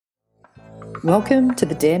Welcome to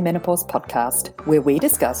the Dear Menopause podcast, where we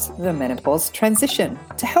discuss the menopause transition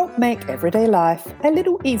to help make everyday life a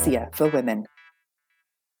little easier for women.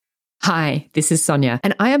 Hi, this is Sonia,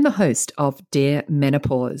 and I am the host of Dear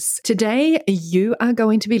Menopause. Today, you are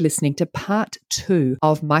going to be listening to part 2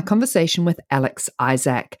 of my conversation with Alex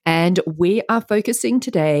Isaac, and we are focusing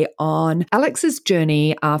today on Alex's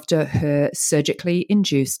journey after her surgically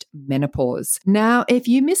induced menopause. Now, if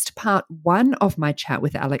you missed part 1 of my chat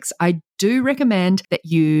with Alex, I do recommend that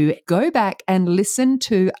you go back and listen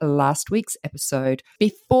to last week's episode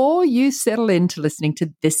before you settle into listening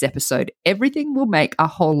to this episode. Everything will make a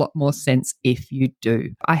whole lot more sense if you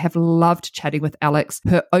do. I have loved chatting with Alex,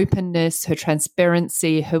 her openness, her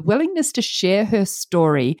transparency, her willingness to share her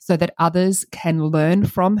story so that others can learn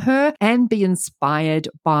from her and be inspired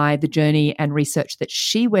by the journey and research that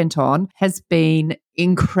she went on has been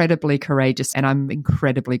incredibly courageous, and I'm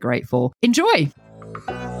incredibly grateful. Enjoy.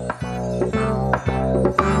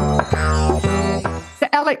 So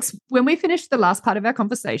Alex, when we finished the last part of our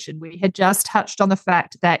conversation, we had just touched on the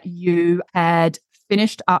fact that you had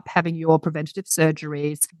finished up having your preventative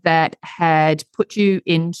surgeries that had put you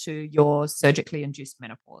into your surgically induced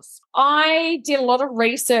menopause. I did a lot of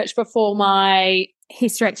research before my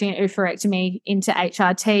hysterectomy and oophorectomy into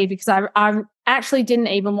HRT because I actually didn't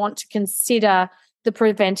even want to consider the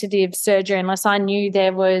preventative surgery unless I knew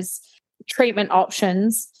there was treatment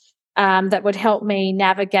options that would help me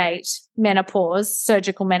navigate menopause,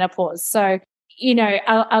 surgical menopause. So,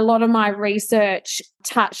 a lot of my research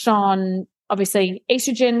touched on obviously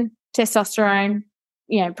estrogen, testosterone,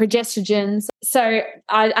 progestogens. So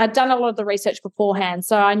I'd done a lot of the research beforehand.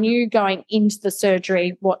 So I knew going into the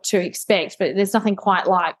surgery what to expect, but there's nothing quite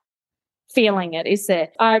like feeling it, is there?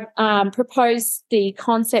 I proposed the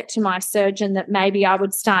concept to my surgeon that maybe I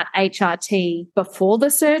would start HRT before the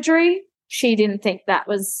surgery. She didn't think that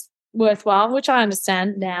was worthwhile, which I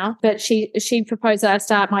understand now, but she proposed that I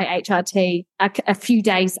start my HRT a few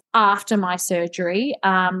days after my surgery,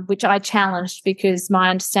 which I challenged because my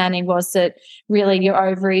understanding was that really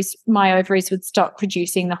my ovaries would stop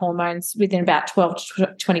producing the hormones within about 12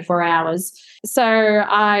 to 24 hours. So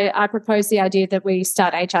I proposed the idea that we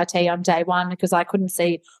start HRT on day 1 because I couldn't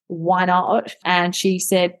see why not. And she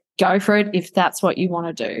said, go for it if that's what you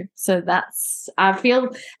want to do. So I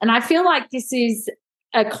feel like this is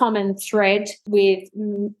a common thread with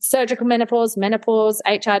surgical menopause,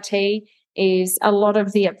 HRT, is a lot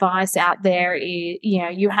of the advice out there is,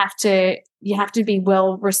 you have to be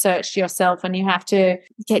well researched yourself and you have to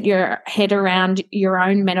get your head around your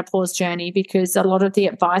own menopause journey because a lot of the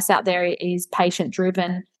advice out there is patient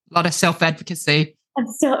driven. A lot of self-advocacy.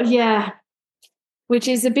 And so, yeah, which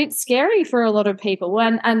is a bit scary for a lot of people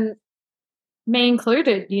and me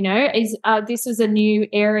included, this was a new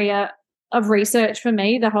area of research for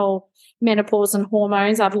me, the whole menopause and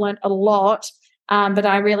hormones. I've learned a lot, but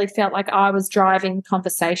I really felt like I was driving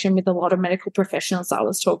conversation with a lot of medical professionals I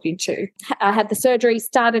was talking to. I had the surgery,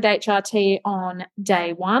 started HRT on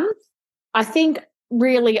day 1. I think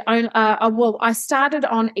really, I started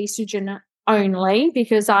on estrogen only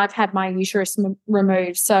because I've had my uterus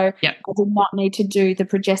removed. So yep. I did not need to do the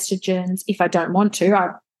progestogens if I don't want to.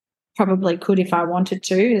 I probably could if I wanted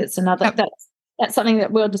to. That's another, yep. That's something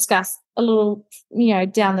that we'll discuss a little,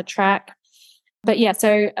 down the track. But yeah,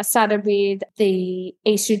 so I started with the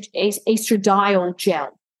estradiol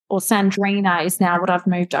gel, or Sandrina is now what I've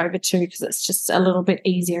moved over to because it's just a little bit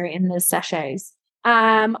easier in the sachets.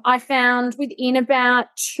 I found within about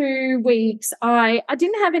 2 weeks, I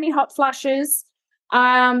didn't have any hot flushes,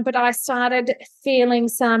 but I started feeling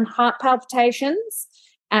some heart palpitations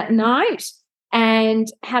at night and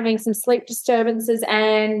having some sleep disturbances,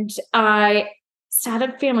 and I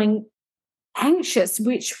started feeling anxious,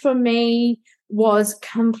 which for me was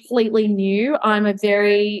completely new.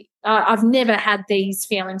 I've never had these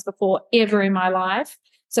feelings before ever in my life.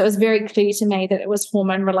 So it was very clear to me that it was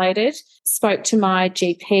hormone related. Spoke to my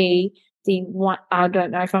GP, I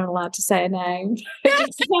don't know if I'm allowed to say a name.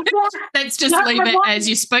 Let's just leave it as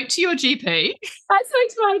you spoke to your GP. I spoke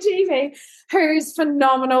to my GP, who's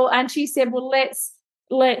phenomenal. And she said, well,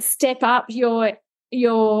 let's step up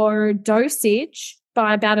your dosage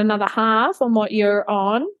by about another half on what you're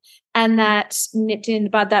on, and that nipped in the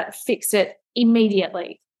bud, that fixed it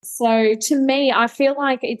immediately. So to me, I feel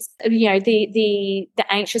like it's the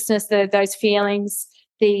anxiousness, those feelings,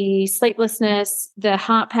 the sleeplessness, the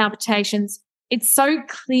heart palpitations. It's so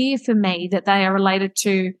clear for me that they are related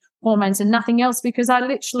to hormones and nothing else because I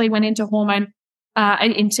literally went into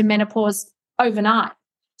into menopause overnight.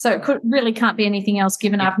 So it really can't be anything else,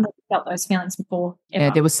 given I've never felt those feelings before. Ever. Yeah,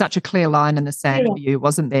 there was such a clear line in the sand for you,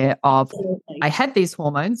 wasn't there, of Absolutely. I had these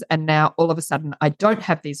hormones and now all of a sudden I don't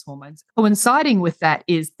have these hormones. Coinciding with that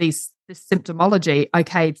is this symptomology.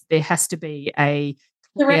 Okay, there has to be a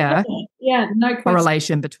clear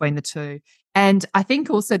correlation between the two. And I think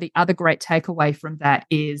also the other great takeaway from that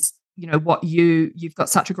is, what you've got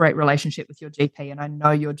such a great relationship with your GP, and I know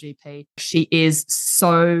your GP. She is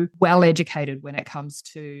so well educated when it comes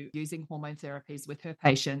to using hormone therapies with her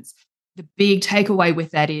patients. The big takeaway with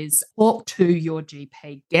that is talk to your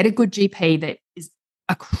GP. Get a good GP that is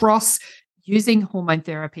across using hormone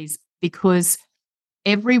therapies, because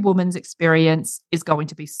every woman's experience is going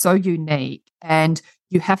to be so unique, and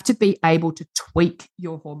you have to be able to tweak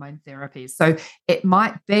your hormone therapies. So it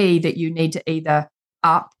might be that you need to either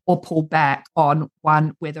up or pull back on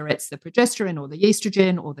one, whether it's the progesterone or the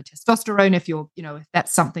estrogen or the testosterone, if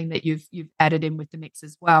that's something that you've added in with the mix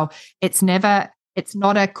as well. It's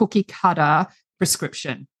not a cookie cutter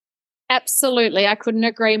prescription. Absolutely. I couldn't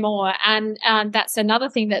agree more. And that's another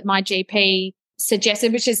thing that my GP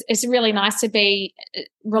suggested, which is it's really nice to be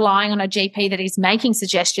relying on a GP that is making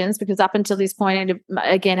suggestions, because up until this point, and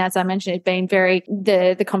again, as I mentioned, it's been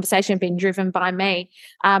the conversation had been driven by me.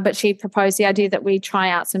 But she proposed the idea that we try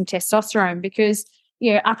out some testosterone, because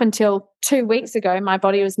up until 2 weeks ago, my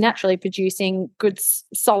body was naturally producing good,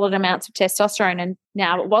 solid amounts of testosterone, and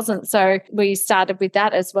now it wasn't. So we started with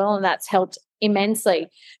that as well, and that's helped immensely.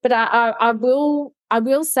 But I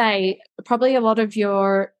will say, probably a lot of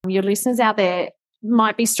your listeners out there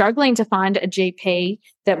might be struggling to find a GP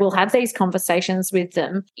that will have these conversations with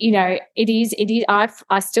them. It is.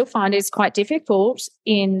 I still find it's quite difficult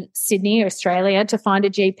in Sydney, Australia, to find a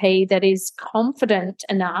GP that is confident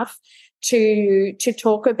enough to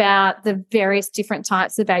talk about the various different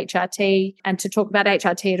types of HRT, and to talk about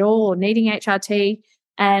HRT at all, or needing HRT.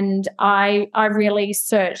 And I really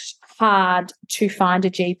searched hard to find a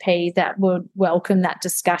GP that would welcome that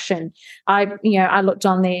discussion. I looked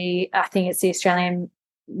on I think it's the Australian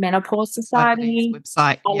Menopause Society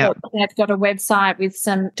website. They've got a website with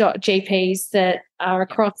some GPs that are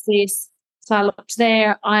across this. So I looked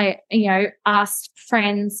there. I asked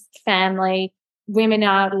friends, family, women in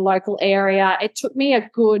our local area. It took me a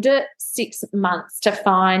good 6 months to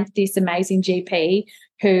find this amazing GP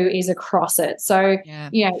who is across it. So,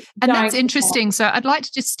 and that's interesting. So I'd like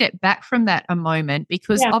to just step back from that a moment,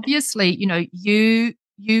 because obviously,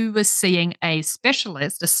 you were seeing a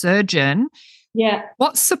specialist, a surgeon. Yeah.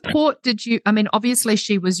 What support did you, obviously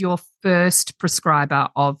she was your first prescriber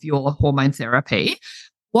of your hormone therapy.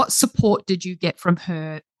 What support did you get from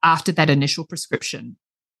her after that initial prescription?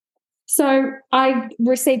 So I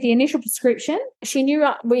received the initial prescription.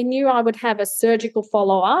 We knew I would have a surgical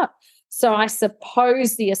follow-up. So I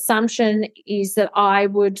suppose the assumption is that I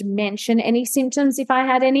would mention any symptoms if I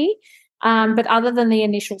had any. But other than the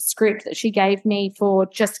initial script that she gave me for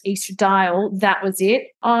just estradiol, that was it.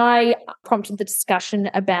 I prompted the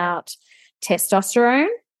discussion about testosterone,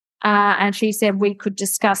 and she said we could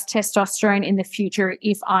discuss testosterone in the future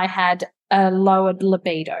if I had a lowered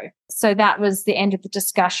libido. So that was the end of the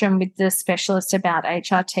discussion with the specialist about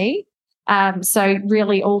HRT. So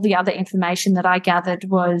really all the other information that I gathered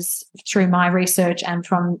was through my research and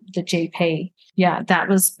from the GP. Yeah, that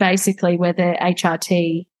was basically where the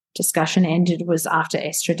HRT discussion ended, was after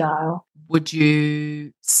estradiol. Would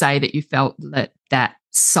you say that you felt that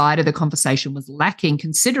side of the conversation was lacking,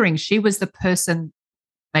 considering she was the person,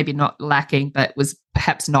 maybe not lacking, but was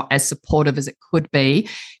perhaps not as supportive as it could be,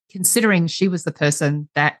 considering she was the person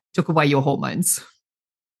that took away your hormones?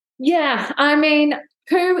 Yeah,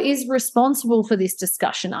 who is responsible for this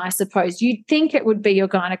discussion, I suppose? You'd think it would be your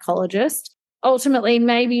gynecologist. Ultimately,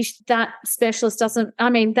 maybe that specialist doesn't,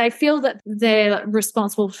 they feel that they're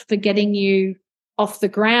responsible for getting you off the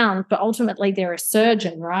ground, but ultimately they're a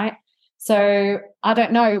surgeon, right? So I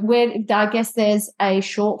don't know. I guess there's a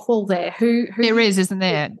shortfall there. Who there is, isn't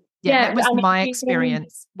there? Yeah, that was my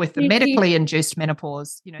experience with the medically induced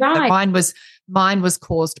menopause. Right. So mine was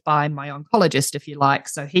caused by my oncologist, if you like.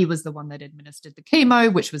 So he was the one that administered the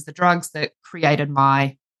chemo, which was the drugs that created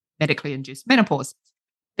my medically induced menopause.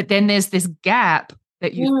 But then there's this gap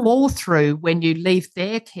that you fall through when you leave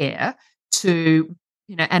their care to,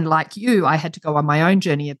 and like you, I had to go on my own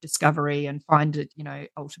journey of discovery and find it,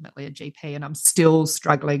 ultimately a GP. And I'm still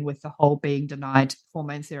struggling with the whole being denied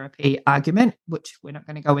hormone therapy argument, which we're not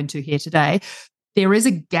going to go into here today. There is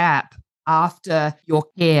a gap after your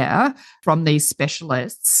care from these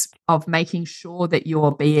specialists of making sure that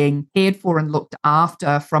you're being cared for and looked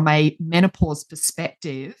after from a menopause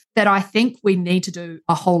perspective that I think we need to do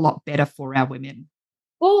a whole lot better for our women.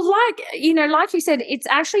 Well, like you said, it's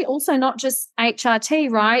actually also not just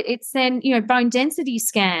HRT, right? It's then, bone density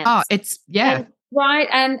scans. Oh, it's, yeah. Right.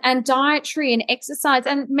 And dietary and exercise.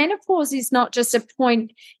 And menopause is not just a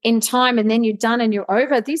point in time and then you're done and you're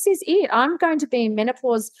over. This is it. I'm going to be in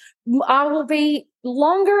menopause. I will be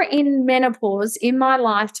longer in menopause in my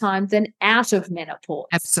lifetime than out of menopause.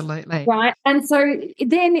 Absolutely. Right. And so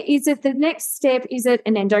then is it the next step? Is it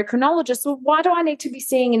an endocrinologist? Well, why do I need to be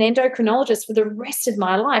seeing an endocrinologist for the rest of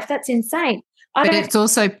my life? That's insane. But it's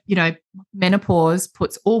also, menopause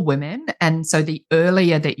puts all women. And so the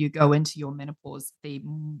earlier that you go into your menopause, the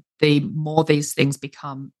more these things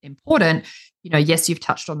become important. Yes, you've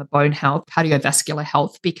touched on the bone health. Cardiovascular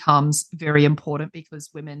health becomes very important because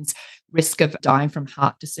women's risk of dying from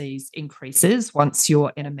heart disease increases once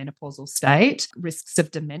you're in a menopausal state. Risks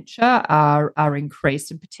of dementia are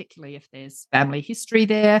increased, and particularly if there's family history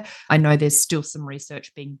there. I know there's still some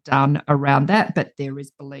research being done around that, but there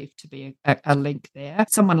is believed to be a link there.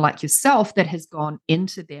 Someone like yourself that has gone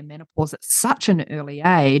into their menopause at such an early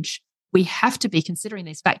age, we have to be considering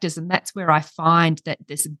these factors. And that's where I find that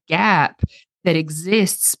this gap that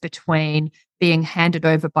exists between being handed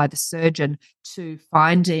over by the surgeon to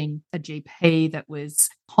finding a GP that was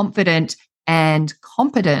confident and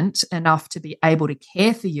competent enough to be able to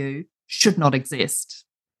care for you should not exist.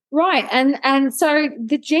 Right. And so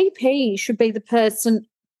the GP should be the person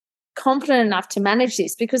confident enough to manage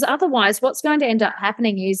this, because otherwise what's going to end up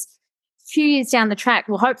happening is a few years down the track,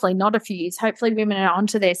 well, hopefully not a few years, hopefully women are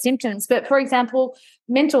onto their symptoms. But for example,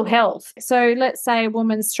 mental health. So let's say a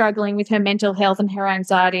woman's struggling with her mental health and her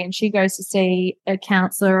anxiety, and she goes to see a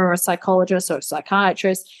counsellor or a psychologist or a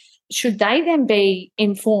psychiatrist. Should they then be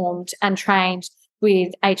informed and trained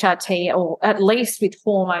with HRT, or at least with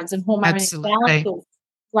hormones and hormone imbalances?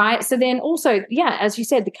 Right. So then also, as you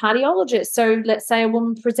said, the cardiologist. So let's say a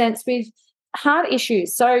woman presents with heart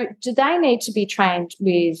issues. So do they need to be trained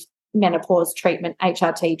with menopause treatment,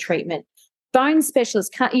 HRT treatment? Bone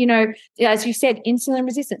specialists, as you said, insulin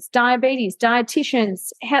resistance, diabetes, dietitians,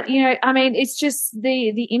 it's just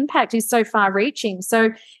the impact is so far reaching. So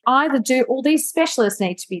either do all these specialists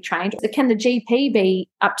need to be trained, or can the GP be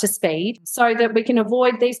up to speed so that we can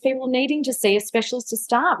avoid these people needing to see a specialist to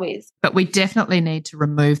start with? But we definitely need to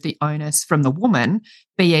remove the onus from the woman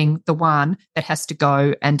being the one that has to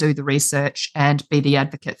go and do the research and be the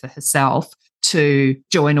advocate for herself to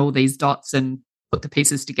join all these dots and put the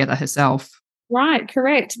pieces together herself. Right,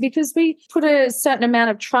 correct. Because we put a certain amount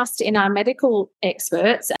of trust in our medical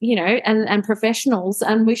experts, and professionals,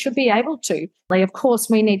 and we should be able to. Of course,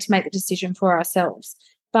 we need to make the decision for ourselves,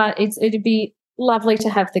 but it'd be lovely to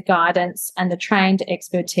have the guidance and the trained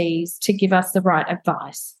expertise to give us the right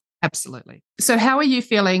advice. Absolutely. So how are you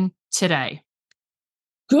feeling today?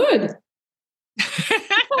 Good.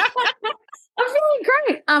 I'm feeling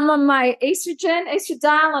great. I'm on my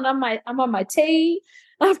estradiol, and I'm on my tea.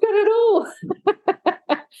 I've got it all.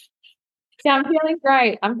 Yeah, I'm feeling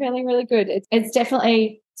great. I'm feeling really good. It's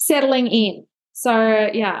definitely settling in. So,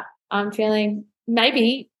 I'm feeling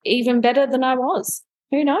maybe even better than I was.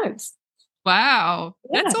 Who knows? Wow.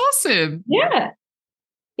 Yeah. That's awesome. Yeah.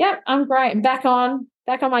 Yeah, I'm great. I'm back on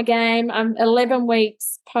my game. I'm 11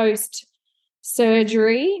 weeks post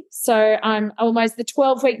surgery. So I'm almost the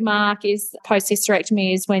 12-week mark is post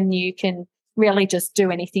hysterectomy is when you can really just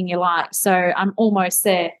do anything you like. So I'm almost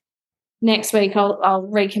there. Next week I'll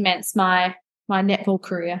recommence my netball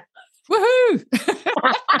career. Woohoo!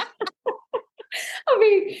 I'll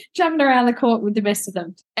be jumping around the court with the best of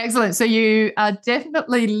them. Excellent. So you are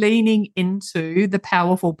definitely leaning into the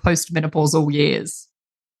powerful postmenopausal years.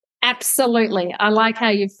 Absolutely. I like how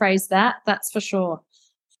you've phrased that. That's for sure.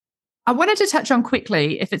 I wanted to touch on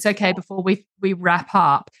quickly, if it's okay, before we wrap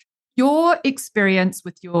up. Your experience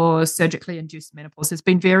with your surgically induced menopause has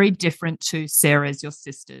been very different to Sarah's, your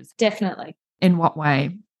sister's. Definitely. In what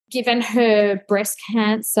way? Given her breast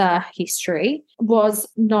cancer history, was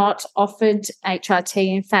not offered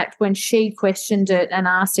HRT. In fact, when she questioned it and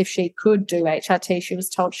asked if she could do HRT, she was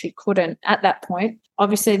told she couldn't at that point.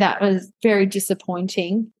 Obviously, that was very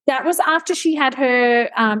disappointing. That was after she had her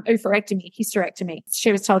hysterectomy.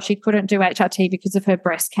 She was told she couldn't do HRT because of her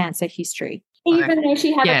breast cancer history. Even though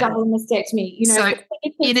she had a double mastectomy, So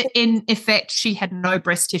in effect, she had no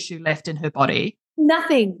breast tissue left in her body.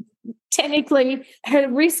 Nothing. Technically, her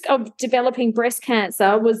risk of developing breast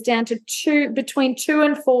cancer was down to between 2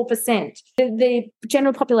 and 4%. The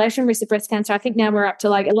general population risk of breast cancer, I think now we're up to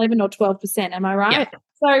like 11 or 12%. Am I right? Yeah.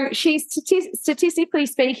 So she's statistically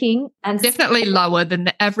speaking, and definitely lower than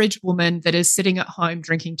the average woman that is sitting at home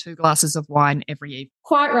drinking 2 glasses of wine every evening.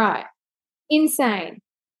 Quite right. Insane.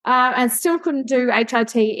 and still couldn't do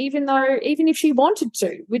HRT, even if she wanted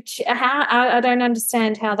to, I don't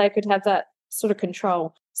understand how they could have that sort of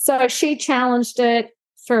control. So she challenged it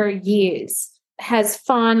for years, has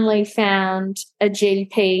finally found a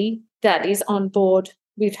GP that is on board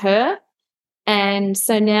with her. And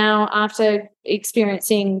so now, after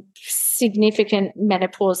experiencing significant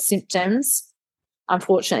menopause symptoms,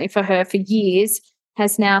 unfortunately for her, for years,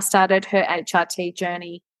 has now started her HRT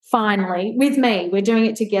journey finally with me. We're doing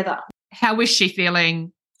it together. How is she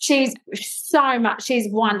feeling? She's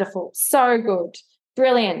wonderful, so good,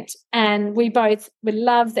 brilliant. And we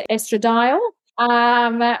love the estradiol.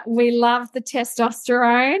 We love the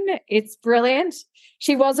testosterone. It's brilliant.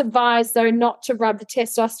 She was advised, though, not to rub the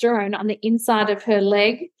testosterone on the inside of her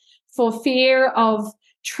leg for fear of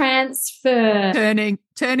transfer.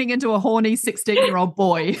 Turning into a horny 16-year-old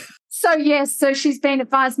boy. So, yes, so she's been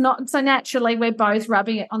advised not. So naturally, we're both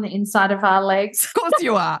rubbing it on the inside of our legs. Of course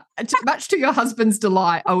you are. Much to your husband's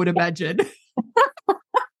delight, I would imagine.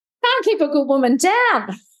 Can't keep a good woman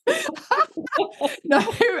down. No,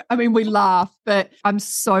 I mean, we laugh, but I'm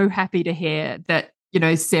so happy to hear that,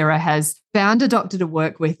 Sarah has found a doctor to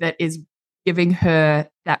work with that is giving her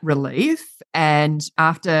that relief. And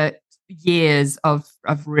after years of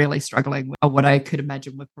really struggling with what I could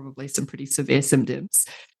imagine were probably some pretty severe symptoms,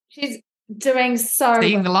 she's doing so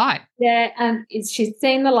seeing the light. Yeah, and she's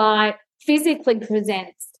seen the light, physically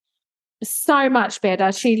presents so much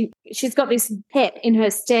better. She's got this pep in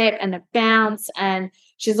her step and a bounce, and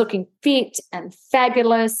she's looking fit and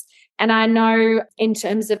fabulous. And I know in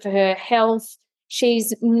terms of her health,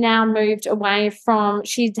 she's now moved away from,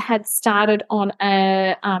 she had started on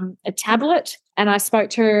a tablet, and I spoke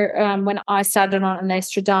to her when I started on an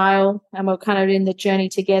estradiol, and we're kind of in the journey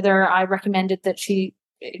together. I recommended that she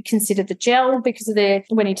consider the gel because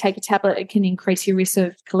when you take a tablet, it can increase your risk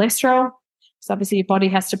of cholesterol. So obviously your body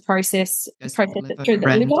has to process it through the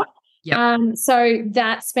liver. Yep. So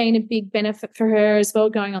that's been a big benefit for her as well,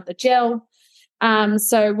 going on the gel.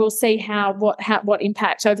 So we'll see what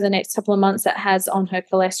impact over the next couple of months that has on her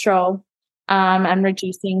cholesterol, and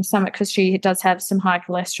reducing some, because she does have some high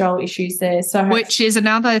cholesterol issues there. So which is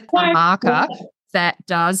another marker that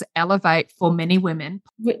does elevate for many women.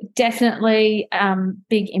 Definitely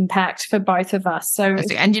big impact for both of us. So,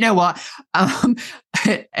 and you know what? And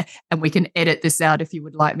we can edit this out if you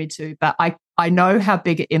would like me to, but I know how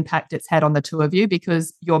big an impact it's had on the two of you,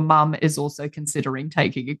 because your mum is also considering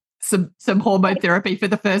taking some hormone therapy for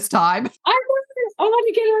the first time. I want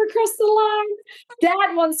to get her across the line.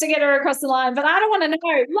 Dad wants to get her across the line, but I don't want to know.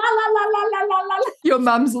 La, la, la, la, la, la, la. Your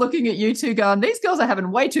mum's looking at you two going, these girls are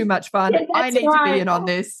having way too much fun. Yeah, I need to be in on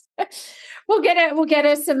this. We'll get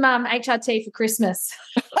her some HRT for Christmas.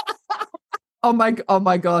 Oh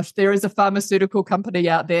my gosh. There is a pharmaceutical company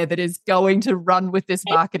out there that is going to run with this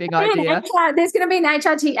marketing idea. There's going to be an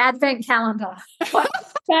HRT advent calendar.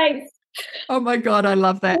 Thanks. Oh my God, I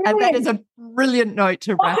love that. And that is a brilliant note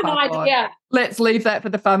to wrap up on. Let's leave that for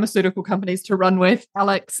the pharmaceutical companies to run with.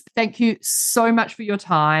 Alex, thank you so much for your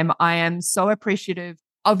time. I am so appreciative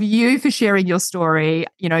of you for sharing your story.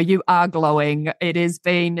 You are glowing. It has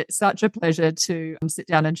been such a pleasure to sit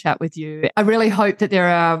down and chat with you. I really hope that there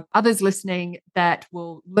are others listening that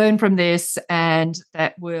will learn from this and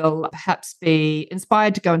that will perhaps be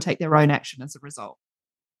inspired to go and take their own action as a result.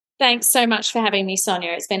 Thanks so much for having me,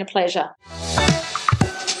 Sonia. It's been a pleasure.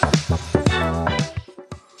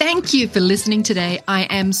 Thank you for listening today. I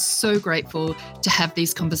am so grateful to have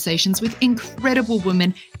these conversations with incredible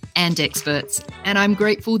women and experts. And I'm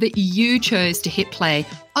grateful that you chose to hit play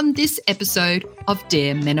on this episode of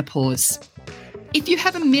Dear Menopause. If you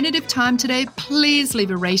have a minute of time today, please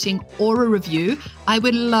leave a rating or a review. I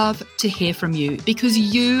would love to hear from you, because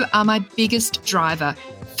you are my biggest driver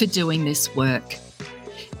for doing this work.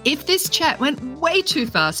 If this chat went way too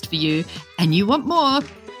fast for you and you want more,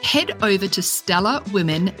 head over to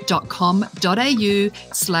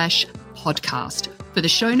stellarwomen.com.au/podcast for the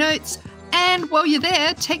show notes. And while you're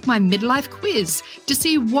there, take my midlife quiz to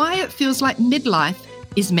see why it feels like midlife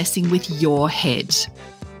is messing with your head.